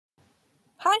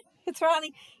Hi, it's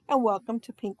Roni, and welcome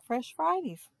to Pinkfresh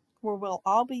Fridays, where we'll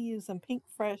all be using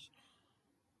Pinkfresh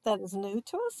that is new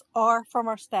to us or from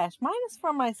our stash. Mine is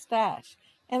from my stash,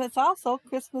 and it's also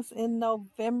Christmas in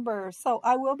November, so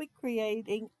I will be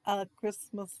creating a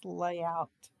Christmas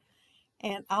layout,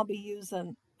 and I'll be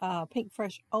using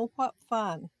Pinkfresh. Oh, what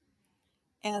fun!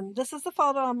 And this is the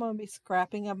photo I'm going to be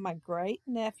scrapping of my great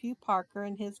nephew Parker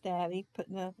and his daddy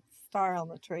putting a star on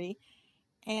the tree.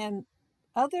 And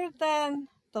other than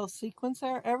those sequins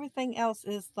there, everything else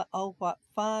is the oh what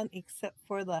fun except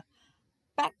for the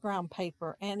background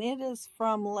paper, and it is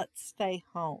from Let's Stay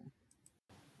Home.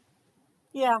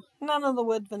 Yeah, none of the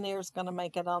wood veneer is going to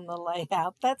make it on the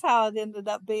layout. That's how it ended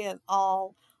up being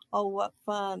all oh what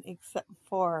fun except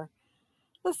for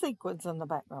the sequins in the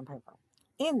background paper.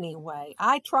 Anyway,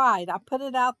 I tried. I put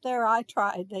it out there. I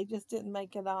tried. They just didn't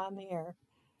make it on here.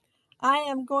 I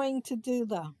am going to do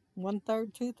the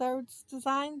 1/3, 2/3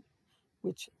 design,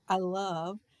 which I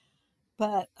love,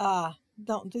 but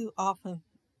don't do often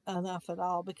enough at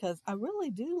all because I really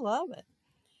do love it.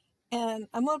 And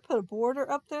I'm going to put a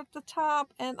border up there at the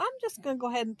top, and I'm just going to go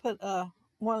ahead and put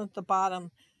one at the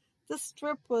bottom. This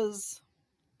strip was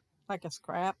like a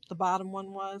scrap, the bottom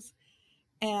one was,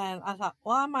 and I thought,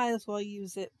 well, I might as well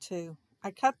use it too.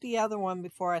 I cut the other one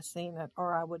before I seen it,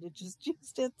 or I would have just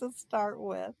used it to start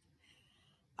with.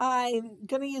 I'm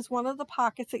going to use one of the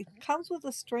pockets. It comes with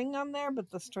a string on there, but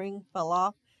the string fell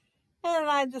off. And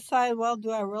I decided, well,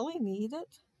 do I really need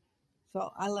it?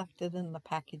 So I left it in the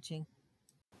packaging.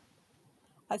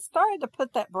 I started to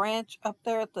put that branch up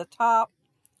there at the top,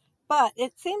 but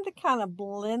it seemed to kind of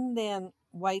blend in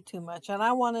way too much. And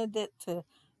I wanted it to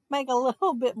make a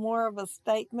little bit more of a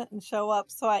statement and show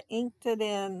up. So I inked it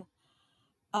in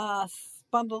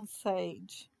bundled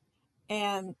sage.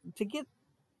 And to get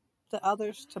the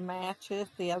others to match it,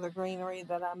 the other greenery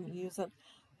that I'm using,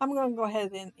 I'm going to go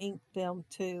ahead and ink them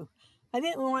too. I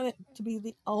didn't want it to be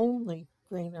the only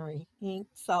greenery ink,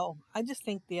 so I just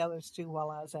inked the others too while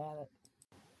I was at it.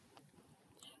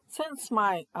 Since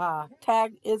my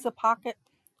tag is a pocket,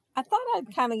 I thought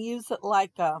I'd kind of use it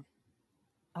like a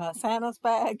Santa's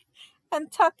bag and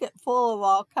tuck it full of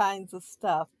all kinds of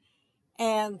stuff.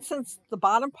 And since the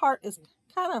bottom part is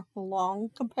kind of long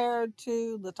compared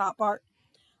to the top part,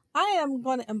 I am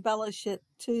going to embellish it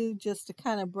too, just to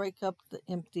kind of break up the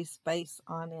empty space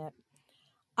on it.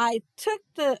 I took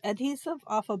the adhesive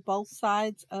off of both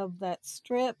sides of that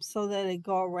strip so that it'd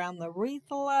go around the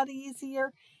wreath a lot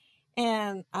easier.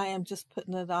 And I am just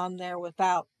putting it on there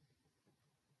without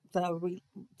the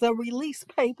release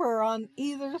paper on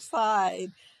either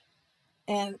side.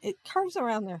 And it curves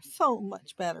around there so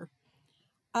much better.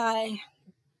 I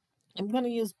am going to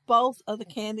use both of the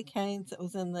candy canes that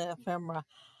was in the ephemera.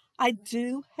 I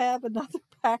do have another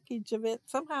package of it.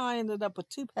 Somehow I ended up with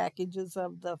 2 packages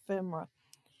of the ephemera.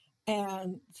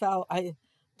 And so I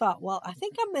thought, well, I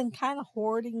think I've been kind of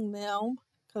hoarding them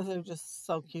because they're just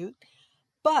so cute.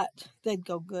 But they'd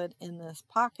go good in this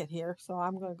pocket here. So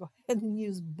I'm going to go ahead and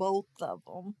use both of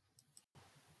them.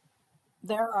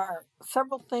 There are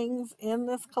several things in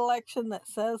this collection that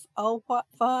says, oh, what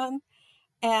fun.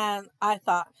 And I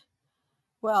thought,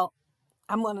 well,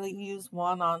 I'm going to use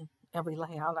one on every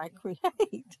layout I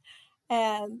create.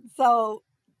 And so,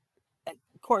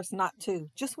 of course, not 2,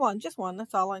 just one,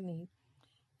 that's all I need.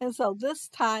 And so this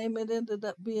time it ended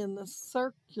up being the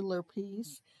circular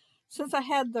piece. Since I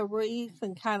had the wreath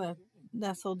and kind of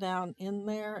nestled down in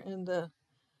there and to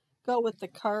go with the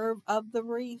curve of the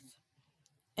wreath,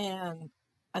 and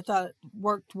I thought it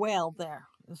worked well there.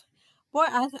 Boy,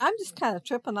 I'm just kind of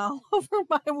tripping all over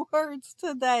my words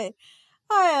today.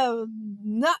 I am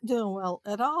not doing well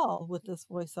at all with this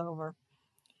voiceover.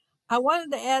 I wanted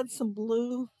to add some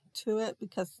blue to it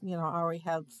because, I already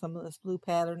have some of this blue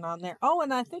pattern on there. Oh,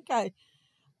 and I think I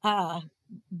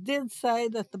did say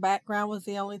that the background was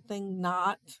the only thing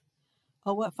not.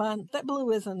 Oh, what fun. That blue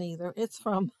isn't either. It's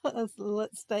from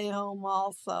Let's Stay Home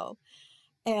also.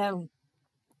 And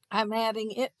I'm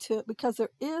adding it to it because there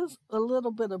is a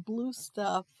little bit of blue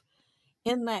stuff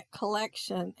in that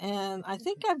collection, and I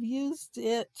think I've used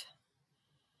it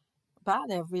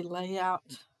about every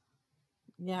layout.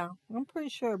 Yeah, I'm pretty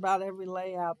sure about every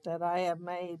layout that I have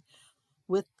made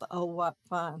with the oh what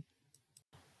fun.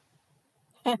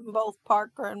 And both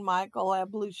Parker and Michael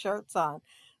have blue shirts on,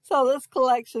 so this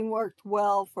collection worked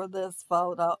well for this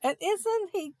photo. And isn't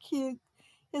he cute,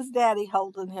 his daddy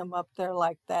holding him up there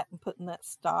like that and putting that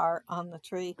star on the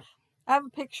tree? I have a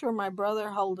picture of my brother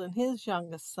holding his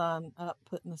youngest son up,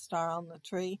 putting the star on the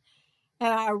tree.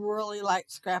 And I really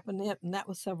liked scrapping it, and that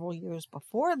was several years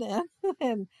before then.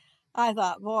 And I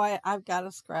thought, boy, I've got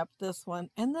to scrap this one.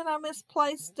 And then I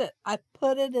misplaced it. I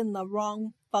put it in the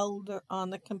wrong folder on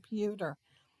the computer.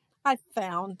 I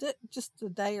found it just a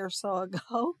day or so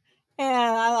ago.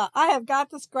 And I thought, I have got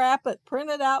to scrap it, print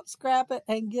it out, scrap it,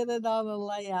 and get it on a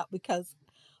layout because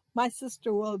my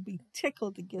sister will be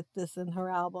tickled to get this in her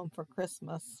album for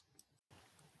Christmas.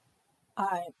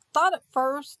 I thought at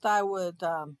first I would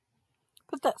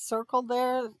put that circle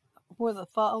there with the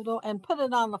photo and put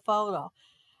it on the photo.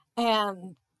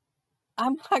 And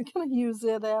I'm not going to use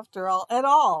it after all, at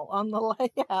all on the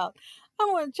layout. I'm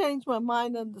going to change my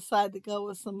mind and decide to go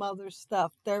with some other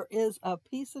stuff. There is a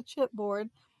piece of chipboard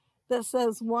that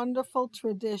says Wonderful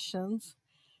Traditions.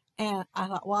 And I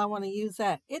thought, well, I want to use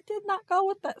that. It did not go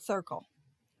with that circle.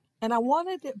 And I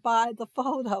wanted it by the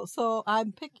photo. So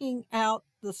I'm picking out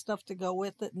the stuff to go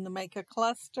with it and to make a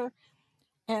cluster.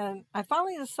 And I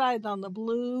finally decided on the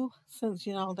blue, since,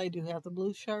 you know, they do have the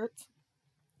blue shirts.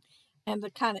 And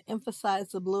to kind of emphasize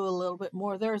the blue a little bit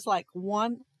more, there's like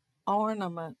one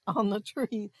ornament on the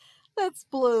tree that's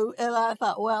blue. And I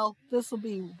thought, well, this will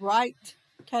be right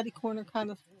catty corner kind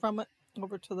of from it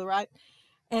over to the right.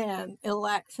 And it'll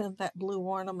accent that blue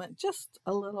ornament just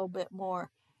a little bit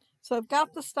more. So I've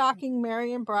got the stocking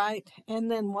Merry and Bright, and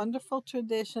then Wonderful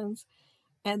Traditions,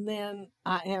 and then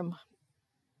I am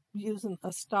using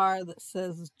a star that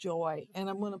says Joy, and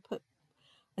I'm going to put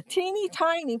a teeny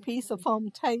tiny piece of foam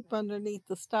tape underneath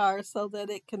the star so that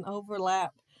it can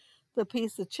overlap the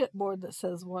piece of chipboard that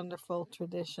says Wonderful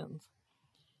Traditions.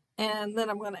 And then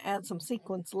I'm going to add some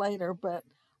sequins later, but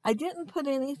I didn't put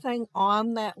anything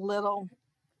on that little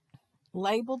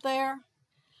label there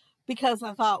because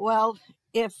I thought, well,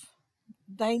 if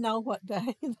they know what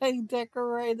day they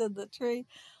decorated the tree,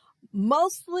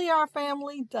 mostly our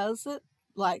family does it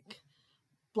like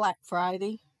Black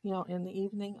Friday, you know, in the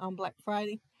evening on Black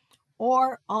Friday,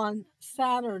 or on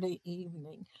Saturday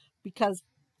evening, because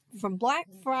from Black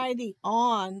Friday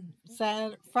on,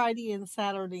 Friday and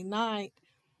Saturday night,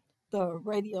 the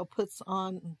radio puts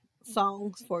on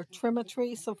songs for Trim a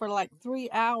Tree. So for like 3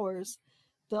 hours,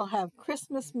 they'll have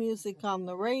Christmas music on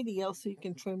the radio so you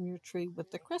can trim your tree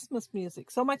with the Christmas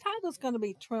music. So my title's going to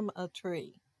be Trim a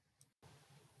Tree.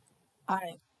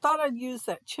 I thought I'd use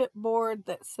that chipboard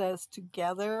that says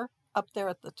Together up there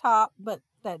at the top, but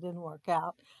that didn't work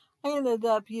out. I ended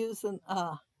up using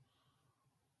a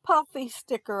puffy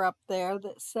sticker up there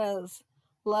that says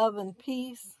Love and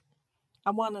Peace.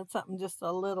 I wanted something just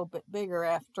a little bit bigger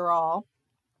after all.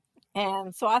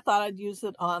 And so I thought I'd use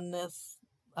it on this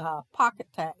pocket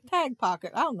tag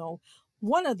pocket. I don't know,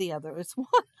 one or the other. It's one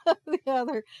or the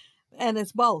other, and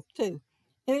it's both too.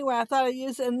 Anyway, I thought I'd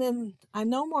use it, and then I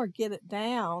no more get it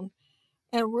down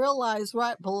and realize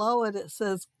right below it, it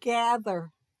says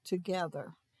Gather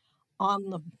Together on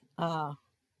the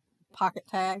pocket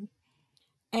tag.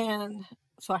 And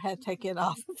so I had to take it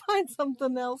off and find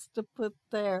something else to put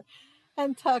there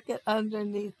and tuck it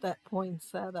underneath that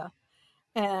poinsettia.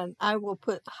 And I will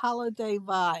put Holiday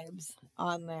Vibes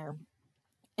on there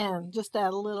and just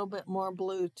add a little bit more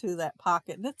blue to that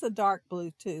pocket. And it's a dark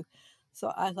blue too,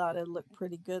 so I thought it'd look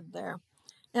pretty good there.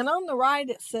 And on the right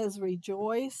it says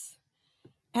Rejoice.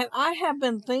 And I have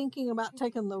been thinking about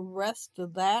taking the rest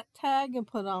of that tag and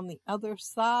put on the other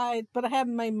side, but I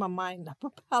haven't made my mind up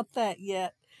about that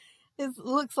yet. It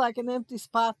looks like an empty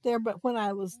spot there, but when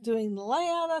I was doing the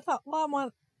layout, I thought, well, I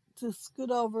want to scoot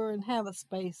over and have a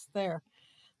space there.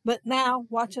 But now,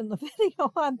 watching the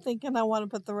video, I'm thinking I want to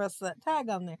put the rest of that tag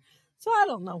on there. So I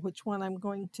don't know which one I'm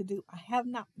going to do. I have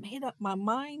not made up my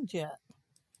mind yet.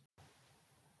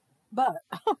 But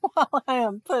while I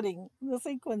am putting the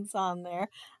sequins on there,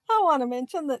 I want to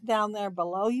mention that down there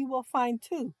below you will find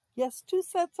two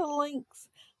sets of links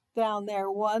down there.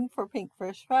 One for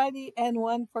Pinkfresh Friday and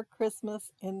one for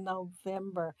Christmas in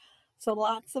November. So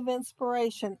lots of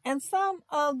inspiration. And some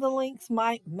of the links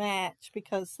might match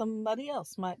because somebody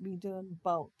else might be doing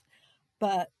both.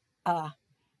 But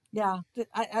yeah,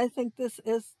 I think this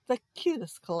is the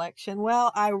cutest collection.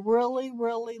 Well, I really,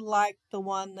 really like the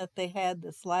one that they had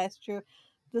this last year.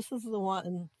 This is the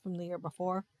one from the year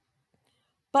before.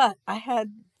 But I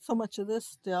had so much of this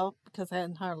still because I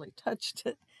hadn't hardly touched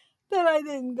it that I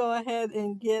didn't go ahead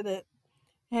and get it.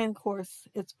 And of course,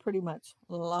 it's pretty much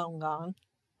long gone.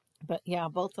 But yeah,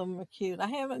 both of them are cute. I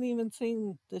haven't even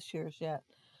seen this year's yet.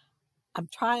 I'm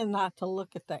trying not to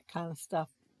look at that kind of stuff,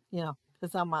 you know,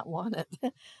 because I might want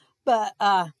it. But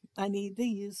I need to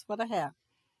use what I have.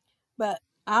 But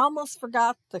I almost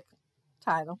forgot the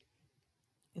title.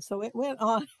 So it went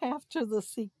on after the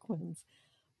sequins.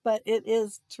 But it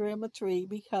is Trim a Tree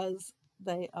because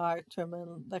they are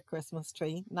trimming the Christmas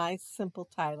tree. Nice, simple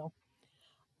title.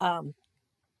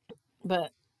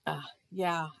 But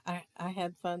yeah, I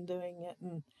had fun doing it,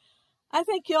 and I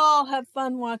think you all have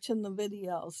fun watching the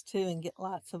videos too and get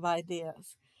lots of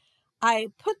ideas. I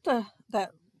put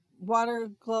that water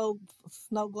globe,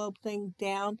 snow globe thing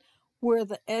down where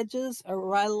the edges are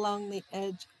right along the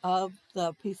edge of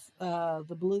the piece, the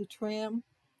blue trim,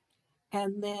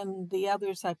 and then the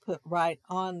others I put right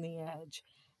on the edge,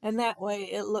 and that way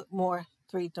it looked more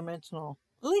three-dimensional,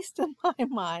 at least in my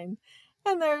mind.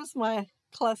 And there's my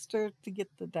cluster to get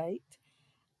the date,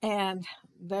 and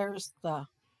there's the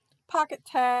pocket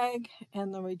tag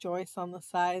and the rejoice on the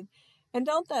side. And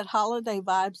don't that holiday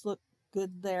vibes look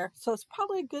good there? So it's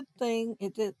probably a good thing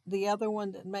it did, the other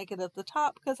one didn't make it at the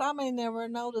top, because I may never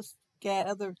notice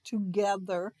gather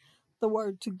together, the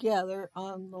word together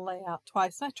on the layout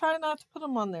twice. And I try not to put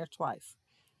them on there twice.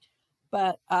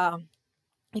 But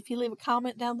if you leave a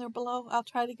comment down there below, I'll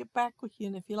try to get back with you.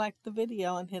 And if you like the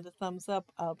video and hit a thumbs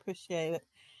up, I'll appreciate it.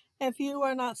 If you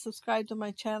are not subscribed to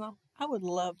my channel, I would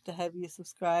love to have you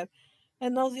subscribe.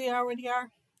 And those of you already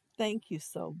are, thank you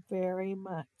so very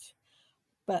much.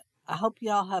 But I hope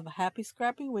you all have a happy,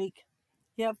 scrappy week.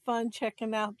 You have fun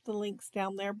checking out the links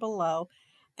down there below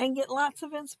and get lots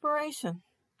of inspiration.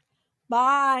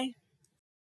 Bye.